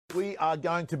we are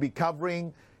going to be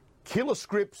covering killer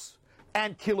scripts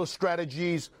and killer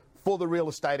strategies for the real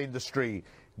estate industry.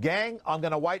 Gang, I'm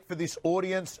going to wait for this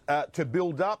audience to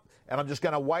build up, and I'm just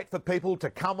going to wait for people to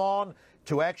come on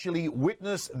to actually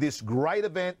witness this great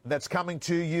event that's coming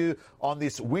to you on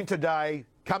this winter day,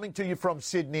 coming to you from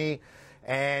Sydney.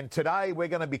 And today we're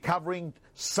going to be covering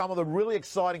some of the really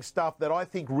exciting stuff that I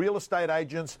think real estate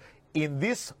agents in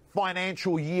this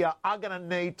financial year are going to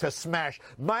need to smash.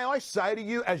 May I say to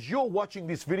you, as you're watching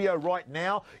this video right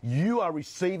now, you are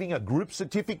receiving a group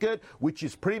certificate, which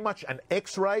is pretty much an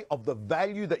x-ray of the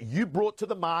value that you brought to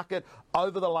the market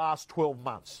over the last 12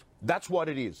 months. That's what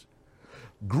it is.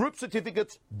 Group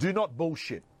certificates do not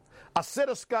bullshit. A set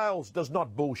of scales does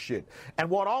not bullshit. And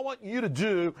what I want you to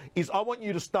do is I want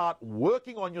you to start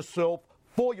working on yourself,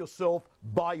 for yourself,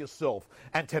 by yourself.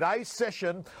 And today's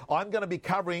session, I'm going to be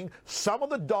covering some of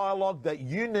the dialogue that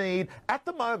you need at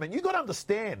the moment. You've got to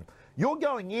understand, you're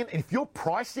going in, and if you're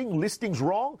pricing listings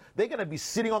wrong, they're going to be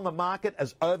sitting on the market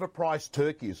as overpriced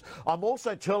turkeys. I'm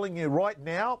also telling you right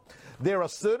now, there are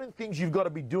certain things you've got to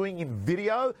be doing in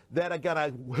video that are going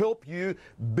to help you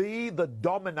be the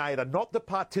dominator, not the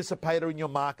participator in your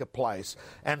marketplace.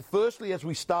 And firstly, as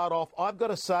we start off, I've got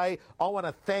to say, I want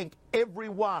to thank every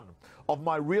one of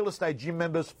my real estate gym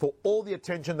members for all the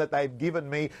attention that they've given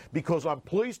me, because I'm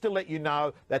pleased to let you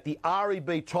know that the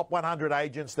REB Top 100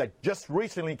 Agents that just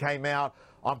recently came out,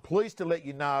 I'm pleased to let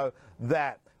you know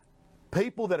that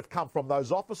people that have come from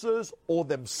those offices or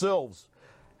themselves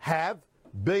have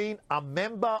been a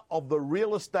member of the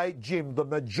real estate gym. The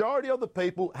majority of the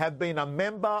people have been a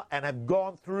member and have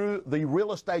gone through the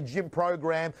real estate gym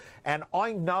program, and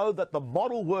I know that the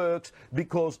model works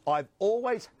because I've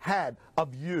always had a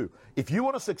view. If you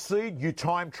want to succeed, you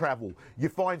time travel. You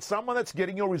find someone that's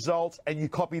getting your results and you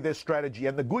copy their strategy.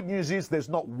 And the good news is there's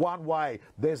not one way,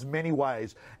 there's many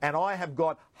ways. And I have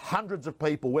got hundreds of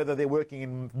people, whether they're working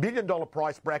in $1 million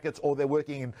price brackets or they're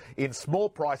working in small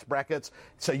price brackets,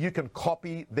 so you can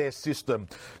copy their system.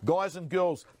 Guys and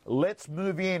girls, let's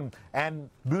move in and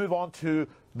move on to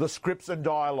the scripts and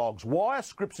dialogues. Why are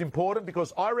scripts important?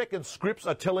 Because I reckon scripts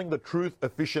are telling the truth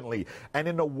efficiently. And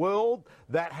in a world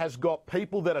that has got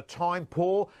people that are time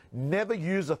poor, never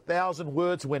use 1,000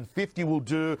 words when 50 will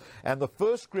do. And the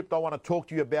first script I want to talk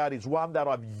to you about is one that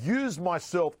I've used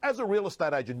myself as a real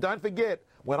estate agent. Don't forget,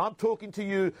 when I'm talking to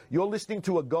you, you're listening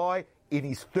to a guy in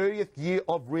his 30th year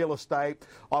of real estate.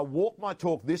 I walk my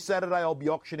talk. This Saturday I'll be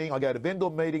auctioning. I go to vendor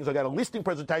meetings. I go to listing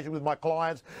presentations with my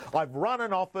clients. I've run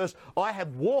an office. I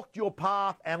have walked your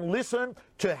path and listened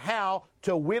to how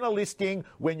to win a listing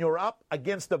when you're up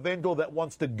against a vendor that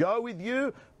wants to go with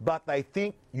you, but they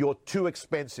think you're too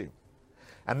expensive.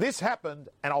 And this happened,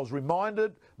 and I was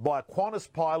reminded by a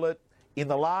Qantas pilot in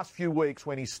the last few weeks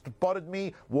when he spotted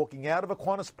me walking out of a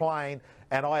Qantas plane,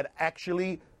 and I had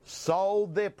actually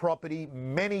sold their property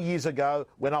many years ago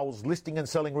when I was listing and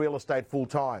selling real estate full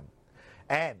time.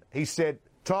 And he said,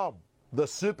 "Tom, the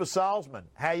super salesman,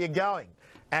 how you going?"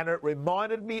 And it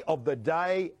reminded me of the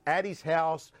day at his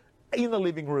house in the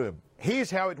living room.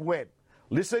 Here's how it went.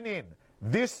 Listen in.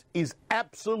 This is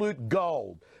absolute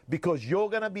gold, because you're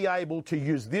going to be able to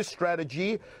use this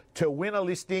strategy to win a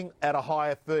listing at a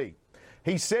higher fee.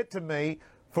 He said to me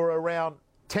for around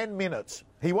 10 minutes,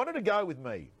 he wanted to go with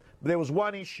me. There was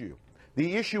one issue.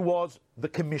 The issue was the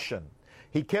commission.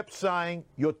 He kept saying,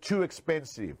 "You're too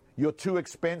expensive. You're too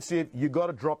expensive. You got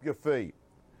to drop your fee."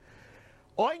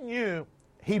 I knew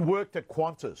he'd worked at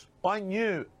Qantas. I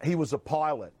knew he was a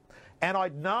pilot. And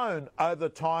I'd known over the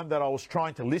time that I was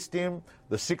trying to list him,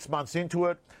 the 6 months into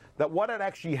it, that what had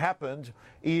actually happened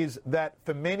is that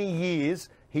for many years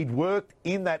he'd worked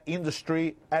in that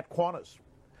industry at Qantas.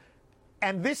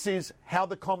 And this is how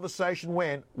the conversation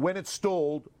went when it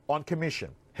stalled on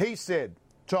commission. He said,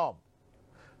 "Tom,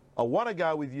 I want to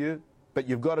go with you, but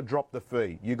you've got to drop the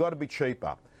fee. You've got to be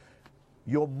cheaper.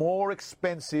 You're more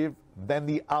expensive than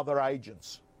the other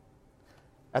agents."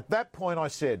 At that point I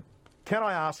said, "Can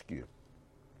I ask you,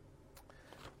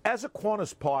 as a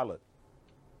Qantas pilot,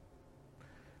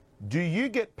 do you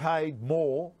get paid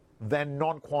more than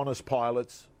non-Qantas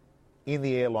pilots in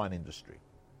the airline industry?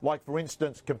 Like, for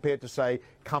instance, compared to, say,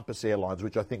 Compass Airlines,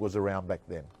 which I think was around back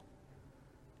then."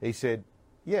 He said,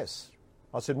 "Yes."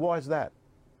 I said, "Why is that?"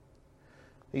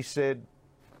 He said,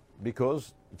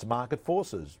 "Because it's market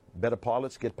forces. Better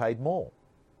pilots get paid more."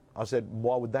 I said,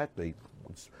 "Why would that be?"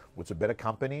 It's a better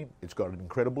company. It's got an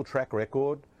incredible track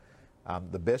record,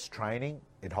 the best training.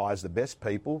 It hires the best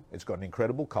people. It's got an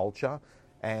incredible culture,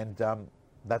 and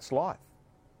that's life.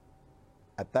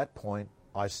 At that point,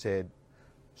 I said,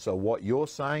 "So what you're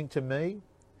saying to me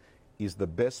is the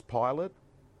best pilot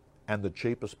and the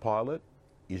cheapest pilot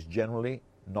is generally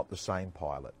not the same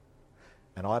pilot.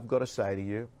 And I've got to say to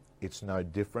you, it's no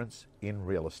difference in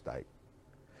real estate.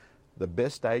 The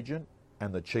best agent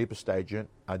and the cheapest agent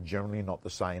are generally not the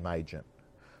same agent.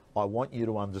 I want you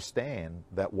to understand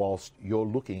that whilst you're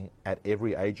looking at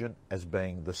every agent as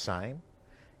being the same,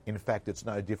 in fact, it's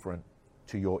no different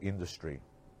to your industry.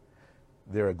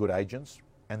 There are good agents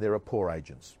and there are poor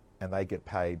agents, and they get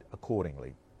paid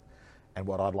accordingly. And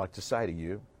what I'd like to say to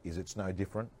you is it's no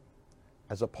different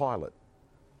as a pilot.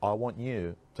 I want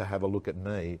you to have a look at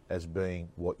me as being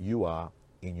what you are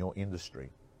in your industry.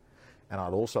 And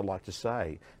I'd also like to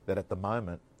say that at the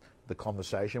moment, the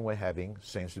conversation we're having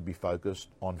seems to be focused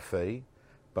on fee,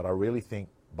 but I really think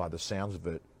by the sounds of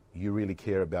it, you really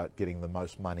care about getting the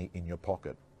most money in your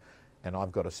pocket. And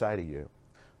I've got to say to you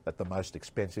that the most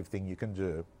expensive thing you can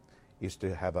do is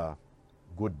to have a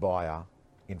good buyer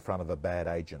in front of a bad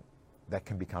agent. That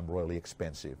can become really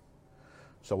expensive.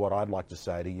 So what I'd like to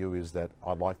say to you is that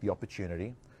I'd like the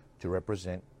opportunity to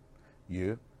represent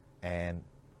you and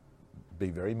be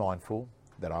very mindful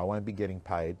that I won't be getting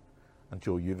paid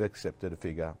until you've accepted a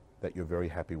figure that you're very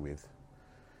happy with.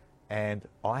 And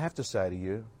I have to say to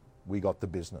you, we got the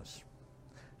business.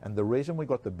 And the reason we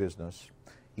got the business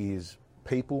is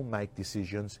people make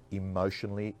decisions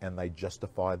emotionally and they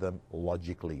justify them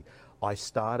logically. I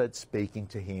started speaking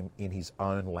to him in his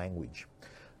own language.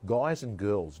 Guys and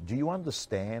girls, do you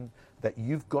understand that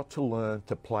you've got to learn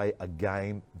to play a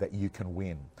game that you can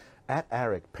win? At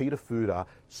AREC, Peter Fuda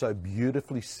so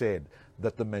beautifully said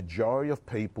that the majority of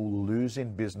people lose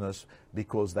in business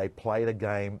because they played a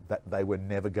game that they were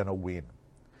never going to win.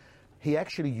 He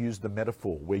actually used the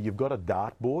metaphor where you've got a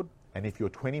dartboard, and if you're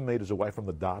 20 metres away from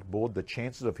the dartboard, the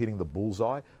chances of hitting the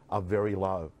bullseye are very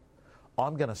low.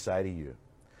 I'm going to say to you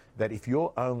that if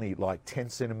you're only like 10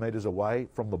 centimetres away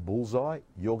from the bullseye,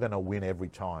 you're going to win every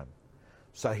time.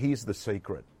 So here's the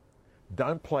secret.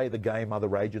 Don't play the game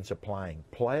other agents are playing.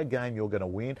 Play a game you're going to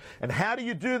win. And how do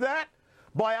you do that?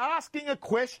 By asking a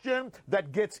question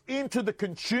that gets into the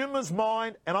consumer's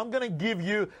mind, and I'm going to give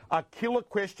you a killer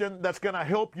question that's going to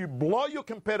help you blow your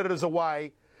competitors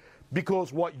away,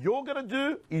 because what you're going to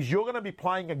do is you're going to be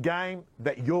playing a game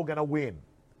that you're going to win.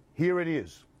 Here it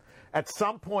is. At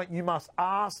some point, you must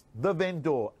ask the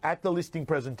vendor at the listing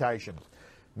presentation,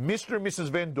 Mr. and Mrs.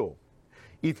 Vendor,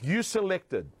 if you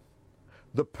selected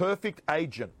the perfect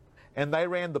agent and they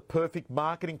ran the perfect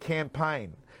marketing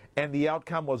campaign and the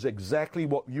outcome was exactly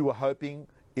what you were hoping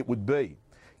it would be,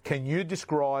 can you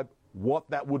describe what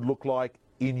that would look like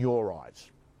in your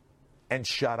eyes? And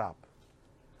shut up.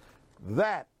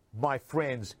 That, my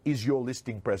friends, is your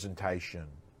listing presentation.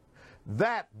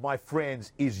 That, my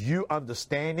friends, is you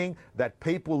understanding that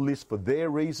people list for their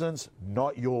reasons,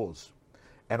 not yours.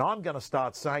 And I'm going to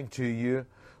start saying to you,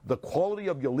 the quality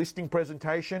of your listing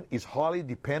presentation is highly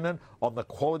dependent on the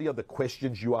quality of the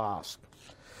questions you ask.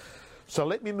 So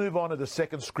let me move on to the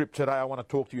second script today I want to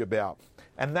talk to you about.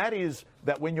 And that is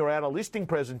that when you're at a listing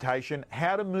presentation,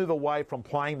 how to move away from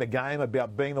playing the game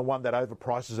about being the one that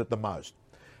overprices it the most.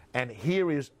 And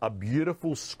here is a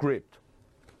beautiful script.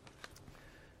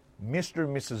 Mr.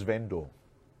 and Mrs. Vendor,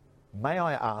 may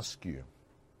I ask you,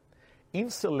 in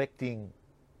selecting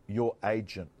your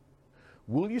agent,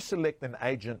 will you select an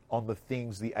agent on the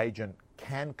things the agent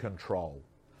can control,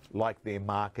 like their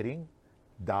marketing,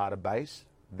 database,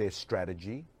 their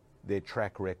strategy, their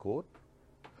track record?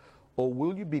 Or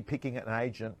will you be picking an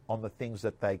agent on the things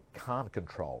that they can't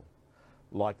control,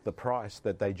 like the price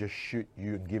that they just shoot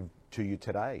you and give to you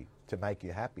today to make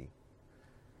you happy?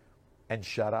 And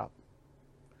shut up.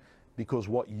 Because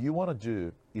what you want to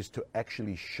do is to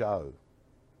actually show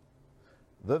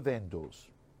the vendors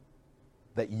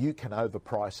that you can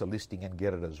overprice a listing and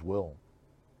get it as well.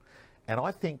 And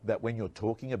I think that when you're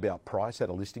talking about price at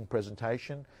a listing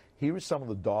presentation, here is some of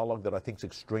the dialogue that I think is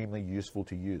extremely useful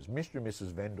to use. Mr. and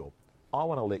Mrs. Vendor, I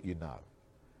want to let you know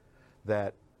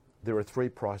that there are three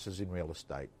prices in real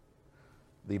estate: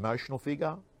 the emotional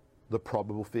figure, the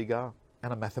probable figure,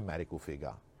 and a mathematical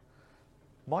figure.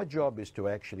 My job is to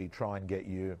actually try and get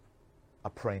you a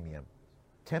premium,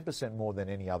 10% more than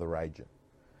any other agent.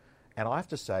 And I have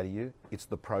to say to you, it's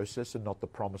the process and not the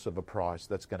promise of a price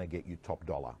that's going to get you top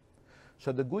dollar.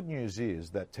 So the good news is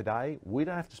that today we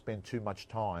don't have to spend too much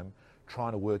time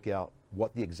trying to work out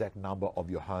what the exact number of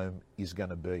your home is going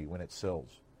to be when it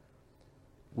sells.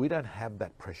 We don't have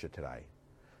that pressure today.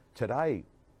 Today,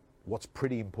 what's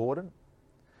pretty important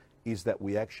is that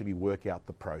we actually work out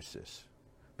the process.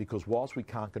 Because whilst we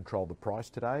can't control the price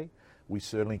today, we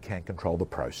certainly can control the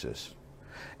process.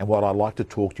 And what I'd like to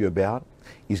talk to you about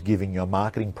is giving you a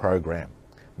marketing program.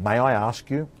 May I ask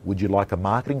you, would you like a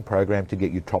marketing program to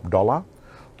get you top dollar?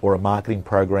 or a marketing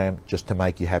program just to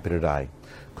make you happy today,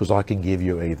 because I can give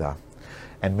you either.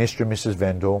 And Mr. and Mrs.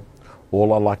 Vendor,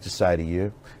 all I'd like to say to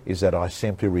you is that I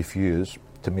simply refuse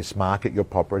to mismarket your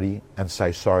property and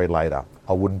say sorry later.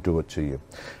 I wouldn't do it to you.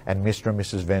 And Mr. and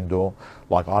Mrs. Vendor,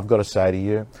 like I've got to say to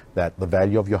you that the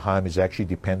value of your home is actually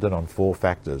dependent on 4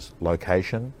 factors: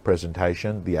 location,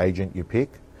 presentation, the agent you pick,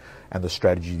 and the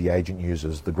strategy the agent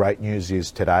uses. The great news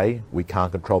is today we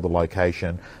can't control the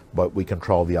location, but we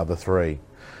control the other 3.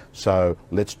 So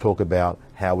let's talk about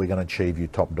how we're going to achieve you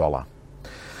top dollar.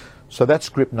 So that's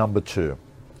script number 2.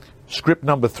 Script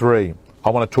number 3, I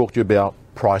want to talk to you about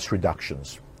price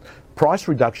reductions. Price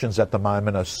reductions at the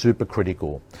moment are super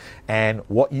critical, and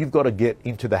what you've got to get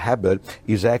into the habit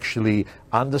is actually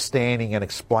understanding and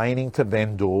explaining to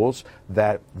vendors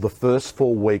that the first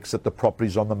 4 weeks that the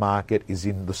property's on the market is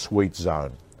in the sweet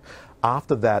zone.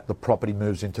 After that, the property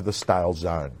moves into the stale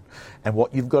zone. And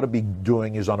what you've got to be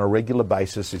doing is on a regular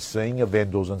basis is seeing your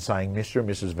vendors and saying, Mr. and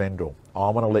Mrs. Vendor, I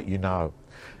want to let you know,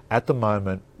 at the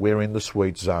moment, we're in the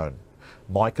sweet zone.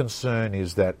 My concern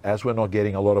is that as we're not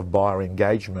getting a lot of buyer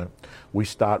engagement, we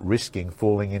start risking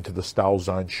falling into the stale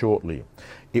zone shortly.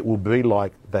 It will be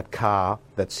like that car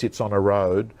that sits on a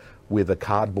road with a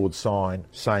cardboard sign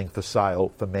saying for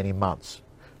sale for many months.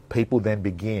 People then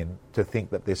begin to think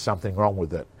that there's something wrong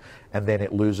with it, and then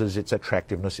it loses its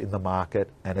attractiveness in the market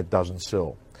and it doesn't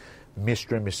sell.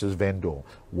 Mr. and Mrs. Vendor,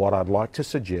 what I'd like to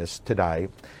suggest today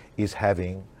is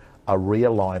having a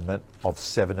realignment of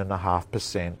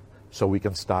 7.5%, so we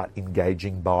can start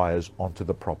engaging buyers onto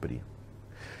the property.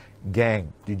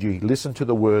 Gang, did you listen to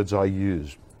the words I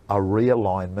used? A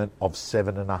realignment of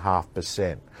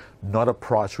 7.5%, not a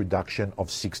price reduction of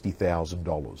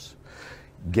 $60,000.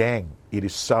 Gang, it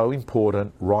is so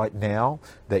important right now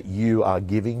that you are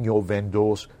giving your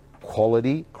vendors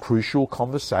quality, crucial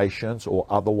conversations, or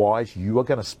otherwise you are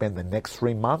going to spend the next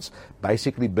 3 months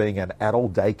basically being an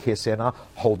adult daycare center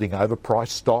holding overpriced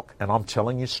stock. And I'm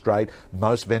telling you straight,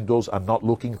 most vendors are not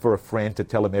looking for a friend to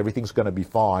tell them everything's going to be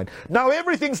fine. No,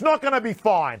 everything's not going to be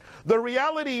fine. The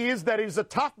reality is that it is a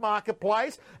tough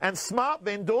marketplace, and smart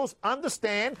vendors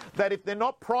understand that if they're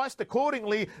not priced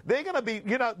accordingly, they're going to be,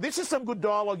 this is some good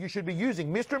dialogue you should be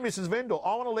using. Mr. and Mrs. Vendor,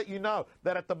 I want to let you know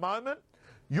that at the moment,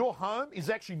 your home is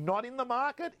actually not in the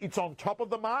market, it's on top of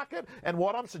the market, and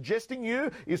what I'm suggesting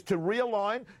you is to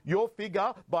realign your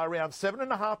figure by around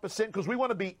 7.5%, because we want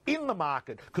to be in the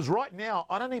market, because right now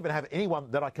I don't even have anyone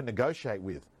that I can negotiate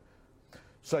with.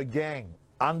 So gang,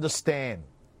 understand,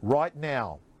 right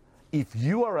now, if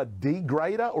you are a D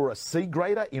grader or a C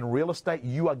grader in real estate,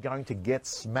 you are going to get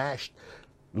smashed.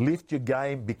 Lift your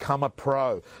game, become a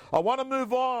pro. I want to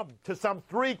move on to some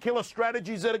 3 killer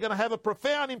strategies that are going to have a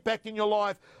profound impact in your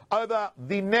life over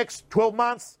the next 12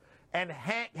 months. And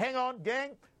hang on,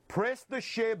 gang, press the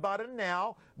share button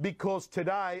now, because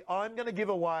today I'm going to give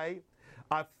away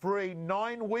a free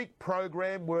 9-week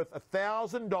program worth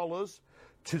 $1,000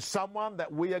 to someone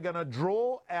that we are going to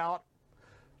draw out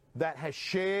that has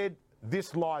shared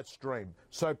this live stream.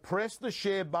 So press the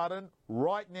share button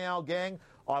right now, gang.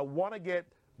 I want to get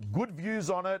good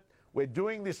views on it. We're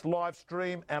doing this live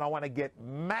stream and I want to get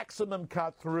maximum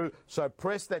cut through. So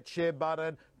press that share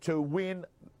button to win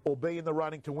or be in the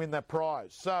running to win that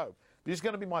prize. So this is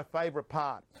going to be my favorite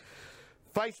part.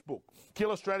 Facebook,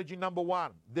 killer strategy number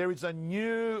 1. There is a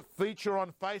new feature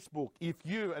on Facebook. If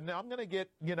you, and now I'm going to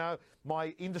get, my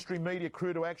industry media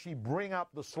crew to actually bring up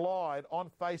the slide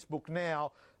on Facebook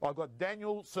now. I've got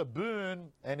Daniel Saboon,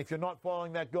 and if you're not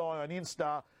following that guy on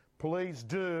Insta, please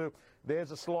do.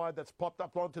 There's a slide that's popped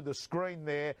up onto the screen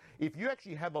there. If you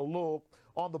actually have a look,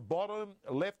 on the bottom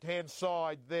left-hand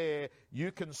side there,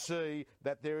 you can see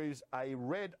that there is a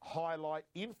red highlight,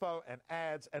 info and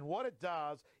ads, and what it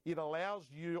does, it allows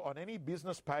you on any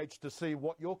business page to see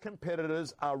what your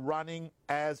competitors are running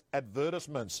as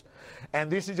advertisements. And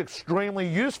this is extremely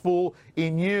useful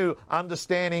in you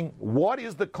understanding what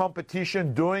is the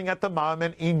competition doing at the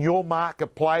moment in your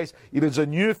marketplace. It is a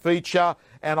new feature,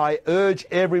 and I urge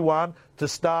everyone to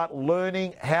start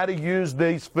learning how to use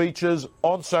these features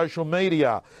on social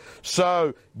media.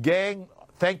 So, gang,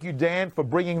 thank you, Dan, for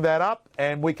bringing that up,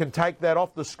 and we can take that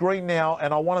off the screen now,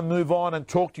 and I want to move on and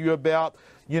talk to you about,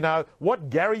 what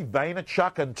Gary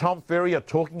Vaynerchuk and Tom Ferry are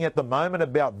talking at the moment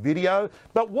about video.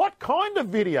 But what kind of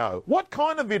video? What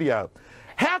kind of video?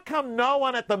 How come no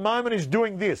one at the moment is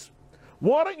doing this?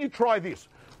 Why don't you try this?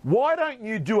 Why don't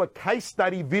you do a case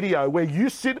study video where you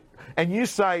sit and you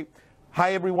say,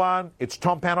 hey everyone, it's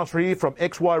Tom Panos here from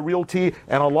XY Realty,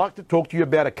 and I'd like to talk to you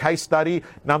about a case study,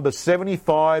 number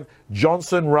 75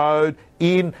 Johnson Road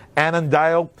in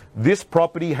Annandale. This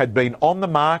property had been on the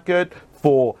market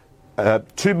for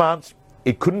 2 months.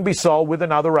 It couldn't be sold with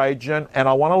another agent, and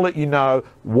I want to let you know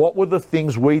what were the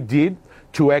things we did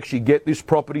to actually get this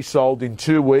property sold in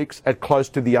 2 weeks at close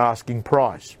to the asking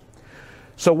price.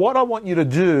 So what I want you to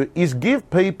do is give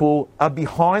people a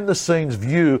behind-the-scenes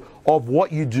view of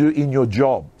what you do in your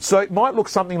job. So it might look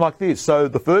something like this. So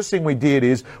the first thing we did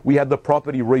is we had the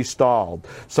property restyled.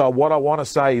 So what I want to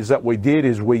say is that we did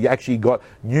is we actually got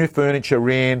new furniture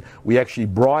in, we actually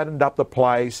brightened up the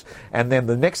place, and then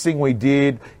the next thing we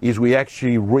did is we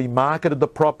actually remarketed the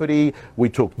property, we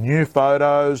took new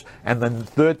photos, and then the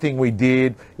third thing we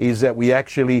did is that we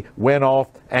actually went off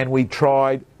and we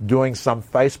tried doing some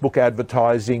Facebook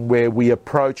advertising where we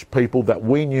approached people that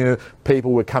we knew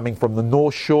people were coming from the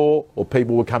North Shore or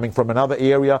people were coming from another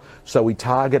area. So we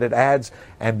targeted ads,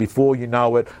 and before you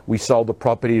know it, we sold the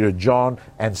property to John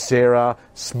and Sarah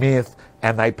Smith,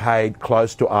 and they paid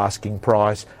close to asking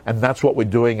price. And that's what we're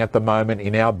doing at the moment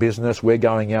in our business. We're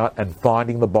going out and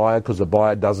finding the buyer because the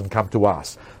buyer doesn't come to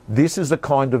us. This is the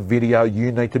kind of video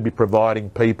you need to be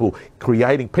providing people,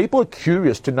 creating. People are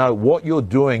curious to know what you're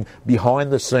doing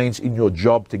behind the scenes in your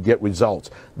job to get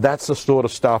results. That's the sort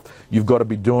of stuff you've got to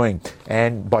be doing.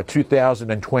 And by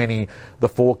 2020, the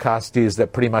forecast is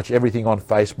that pretty much everything on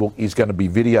Facebook is going to be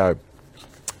video.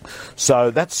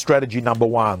 So that's strategy number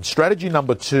one. Strategy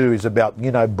number two is about,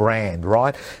 brand,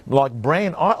 right? Like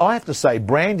brand, I have to say,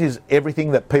 brand is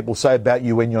everything that people say about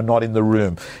you when you're not in the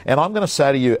room. And I'm going to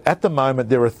say to you, at the moment,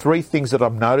 there are three things that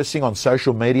I'm noticing on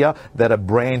social media that are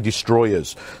brand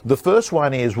destroyers. The first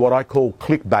one is what I call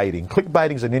clickbaiting.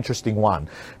 Clickbaiting is an interesting one.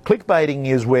 Clickbaiting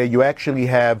is where you actually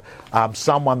have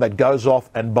someone that goes off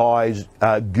and buys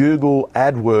Google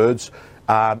AdWords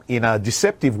in a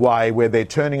deceptive way where they're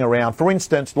turning around. For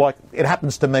instance, like it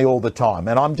happens to me all the time,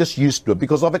 and I'm just used to it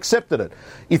because I've accepted it.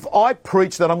 If I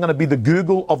preach that I'm going to be the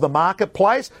Google of the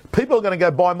marketplace, people are going to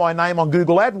go buy my name on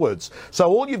Google AdWords. So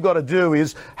all you've got to do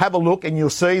is have a look, and you'll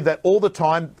see that all the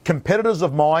time competitors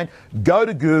of mine go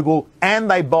to Google and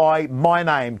they buy my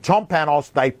name, Tom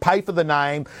Panos. They pay for the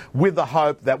name with the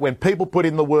hope that when people put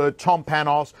in the word Tom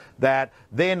Panos, that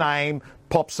their name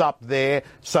pops up there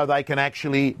so they can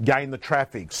actually gain the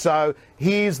traffic. So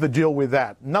here's the deal with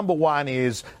that. Number one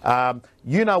is,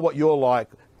 you know what you're like.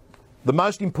 The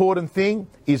most important thing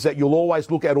is that you'll always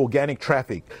look at organic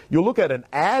traffic. You'll look at an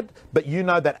ad, but you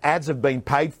know that ads have been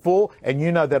paid for, and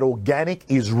you know that organic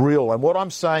is real. And what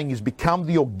I'm saying is become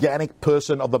the organic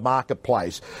person of the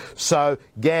marketplace. So,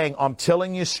 gang, I'm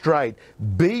telling you straight,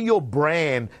 be your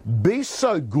brand. Be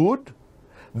so good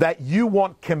that you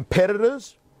want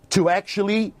competitors to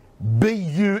actually be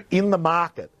you in the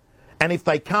market. And if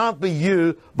they can't be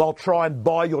you, they'll try and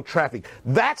buy your traffic.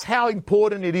 That's how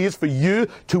important it is for you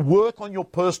to work on your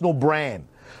personal brand.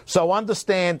 So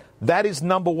understand that is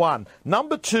number one.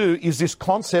 Number two is this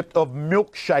concept of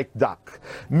milkshake duck.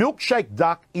 Milkshake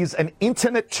duck is an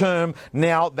internet term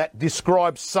now that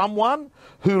describes someone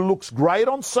who looks great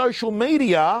on social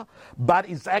media but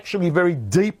is actually very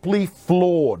deeply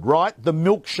flawed, right? The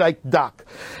milkshake duck.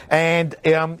 And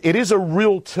it is a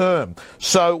real term.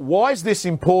 So why is this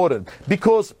important?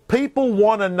 Because people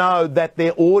want to know that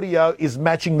their audio is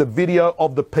matching the video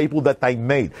of the people that they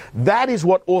meet. That is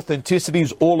what authenticity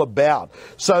is all about.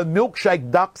 So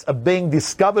milkshake ducks are being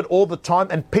discovered all the time,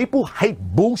 and people hate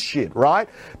bullshit, right?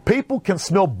 People can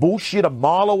smell bullshit a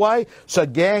mile away. So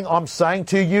gang, I'm saying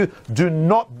to you, do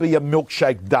not be a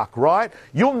milkshake duck, right?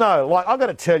 You'll know, like I've got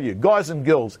to tell you, guys and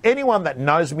girls, anyone that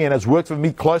knows me and has worked with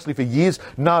me closely for years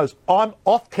knows I'm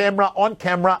off camera, on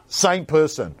camera, same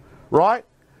person, right?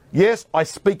 Yes, I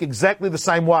speak exactly the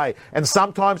same way. And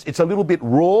sometimes it's a little bit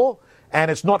raw and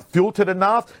it's not filtered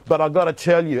enough, but I've got to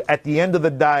tell you, at the end of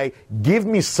the day, give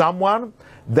me someone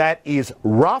that is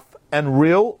rough and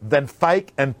real than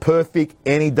fake and perfect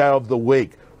any day of the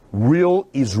week. Real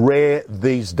is rare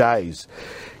these days.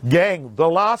 Gang, the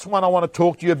last one I want to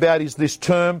talk to you about is this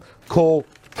term called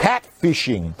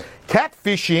catfishing.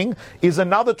 Catfishing is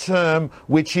another term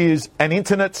which is an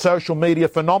internet social media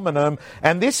phenomenon,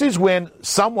 and this is when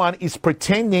someone is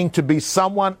pretending to be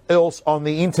someone else on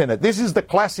the internet. This is the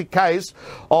classic case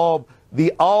of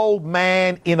the old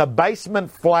man in a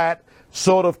basement flat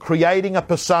sort of creating a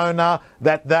persona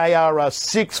that they are a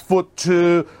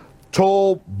 6'2"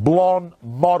 tall blonde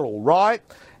model, right?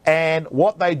 And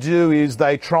what they do is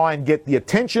they try and get the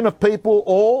attention of people,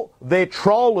 or they're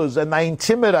trollers and they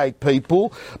intimidate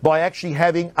people by actually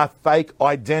having a fake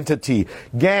identity.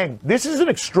 Gang, this is an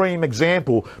extreme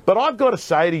example, but I've got to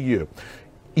say to you,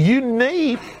 you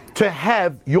need to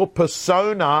have your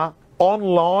persona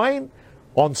online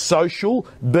on social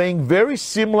being very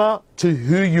similar to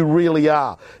who you really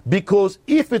are. Because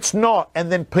if it's not,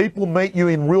 and then people meet you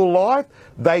in real life,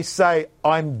 they say,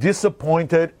 I'm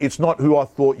disappointed, it's not who I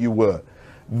thought you were.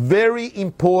 Very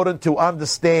important to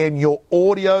understand your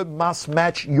audio must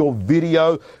match your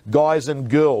video, guys and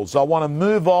girls. I want to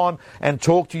move on and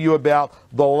talk to you about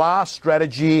the last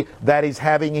strategy that is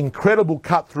having incredible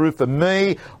cut through for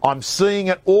me. I'm seeing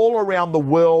it all around the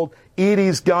world. It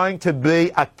is going to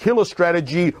be a killer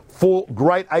strategy for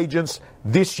great agents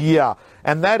this year.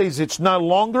 And that is, it's no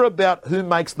longer about who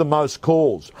makes the most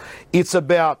calls. It's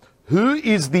about who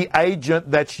is the agent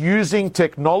that's using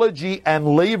technology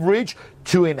and leverage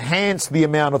to enhance the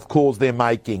amount of calls they're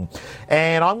making.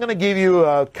 And I'm going to give you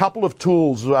a couple of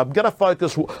tools. I'm going to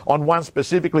focus on one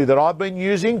specifically that I've been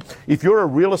using. If you're a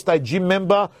real estate gym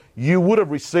member, you would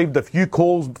have received a few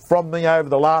calls from me over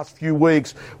the last few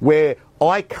weeks where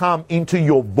I come into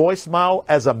your voicemail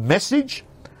as a message,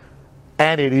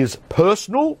 and it is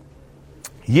personal.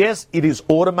 Yes, it is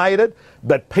automated,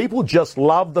 but people just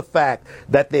love the fact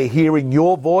that they're hearing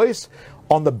your voice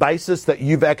on the basis that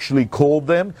you've actually called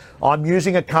them. I'm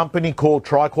using a company called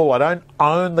TriCall. I don't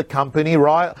own the company,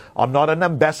 right? I'm not an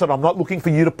ambassador. I'm not looking for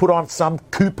you to put on some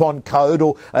coupon code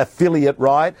or affiliate,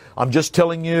 right? I'm just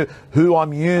telling you who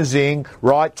I'm using,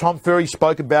 right? Tom Ferry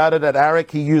spoke about it at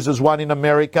ARIC. He uses one in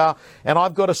America. And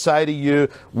I've got to say to you,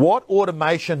 what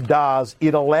automation does,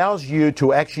 it allows you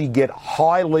to actually get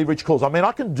high leverage calls. I mean,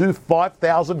 I can do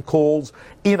 5,000 calls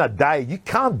in a day. You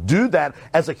can't do that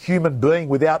as a human being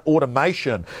without automation.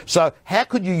 So how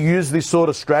could you use this sort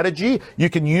of strategy? You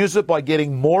can use it by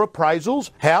getting more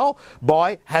appraisals. How?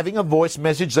 By having a voice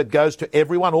message that goes to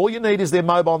everyone. All you need is their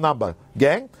mobile number,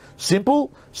 gang.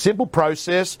 Simple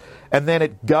process, and then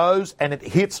it goes and it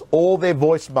hits all their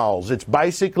voicemails. It's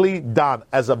basically done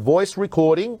as a voice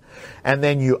recording, and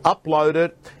then you upload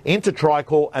it into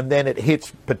TriCall, and then it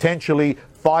hits potentially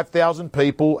 5,000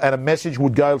 people, and a message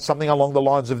would go something along the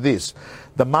lines of this.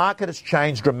 The market has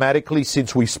changed dramatically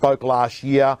since we spoke last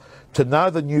year. To know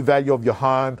the new value of your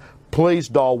home, please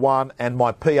dial 1 and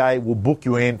my PA will book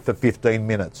you in for 15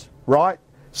 minutes, right?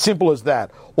 Simple as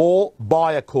that. Or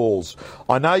buyer calls.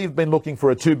 I know you've been looking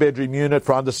for a 2-bedroom unit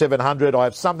for under 700. I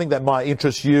have something that might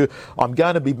interest you. I'm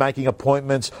going to be making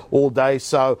appointments all day,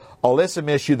 so I'll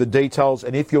SMS you the details,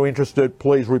 and if you're interested,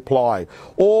 please reply.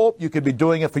 Or you could be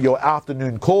doing it for your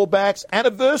afternoon callbacks.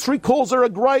 Anniversary calls are a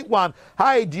great one.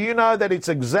 Hey, do you know that it's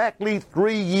exactly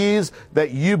 3 years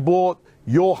that you bought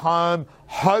your home?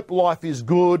 Hope life is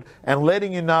good, and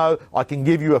letting you know I can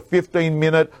give you a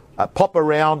 15-minute pop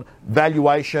around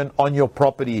valuation on your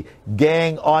property.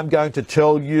 Gang, I'm going to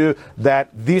tell you that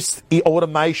this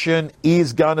automation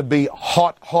is going to be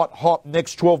hot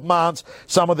next 12 months.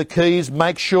 Some of the keys,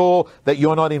 make sure that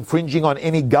you're not infringing on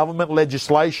any government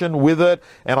legislation with it,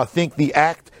 and I think the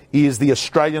act is the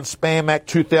Australian Spam Act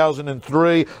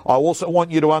 2003. I also want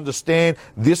you to understand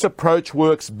this approach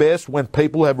works best when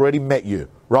people have already met you,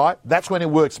 right? That's when it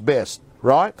works best,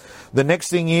 right? The next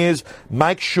thing is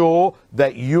make sure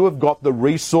that you have got the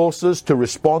resources to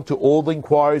respond to all the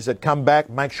inquiries that come back.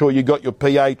 Make sure you got your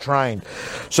PA trained.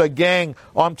 So, gang,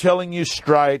 I'm telling you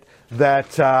straight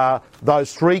that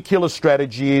those 3 killer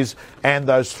strategies and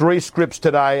those 3 scripts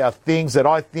today are things that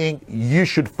I think you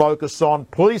should focus on.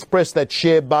 Please press that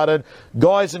share button.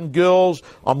 Guys and girls,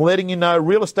 I'm letting you know,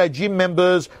 real estate gym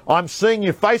members, I'm seeing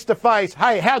you face to face.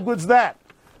 Hey, how good's that?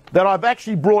 That I've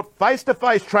actually brought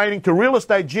face-to-face training to real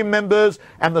estate gym members,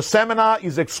 and the seminar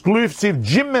is exclusive,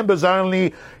 gym members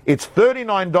only. It's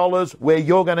 $39 where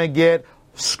you're going to get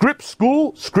script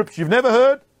school, scripts you've never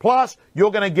heard, plus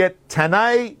you're going to get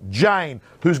Tanay Jane,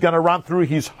 who's going to run through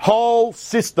his whole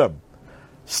system,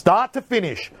 start to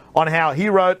finish, on how he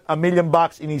wrote $1 million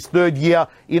in his 3rd year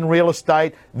in real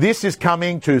estate. This is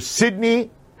coming to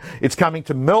Sydney. It's coming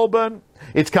to Melbourne.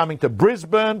 It's coming to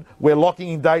Brisbane. We're locking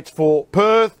in dates for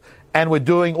Perth, and we're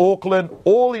doing Auckland,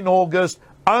 all in August.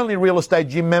 Only real estate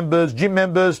gym members. Gym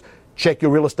members, check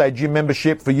your real estate gym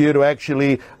membership for you to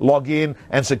actually log in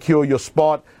and secure your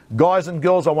spot. Guys and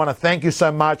girls, I want to thank you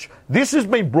so much. This has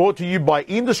been brought to you by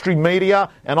Industry Media,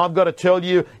 and I've got to tell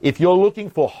you, if you're looking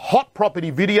for hot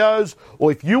property videos,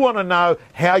 or if you want to know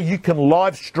how you can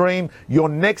live stream your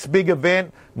next big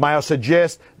event, may I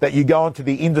suggest that you go onto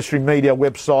the Industry Media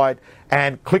website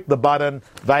and click the button.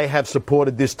 They have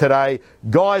supported this today.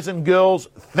 Guys and girls,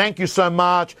 thank you so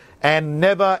much, and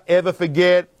never ever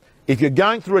forget, if you're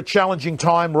going through a challenging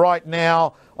time right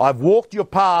now, I've walked your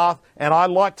path, and I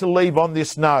like to leave on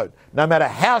this note. No matter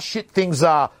how shit things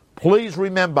are, please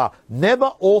remember,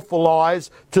 never awfulize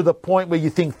to the point where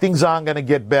you think things aren't going to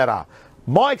get better.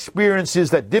 My experience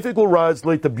is that difficult roads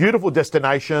lead to beautiful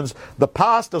destinations. The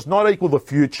past does not equal the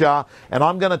future. And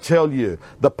I'm going to tell you,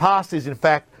 the past is in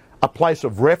fact a place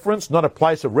of reference, not a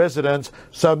place of residence.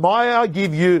 So may I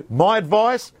give you my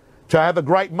advice to have a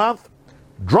great month?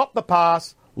 Drop the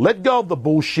past, let go of the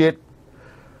bullshit,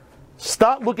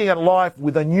 start looking at life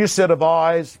with a new set of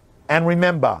eyes, and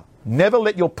remember, never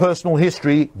let your personal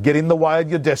history get in the way of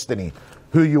your destiny.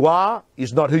 Who you are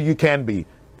is not who you can be.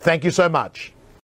 Thank you so much.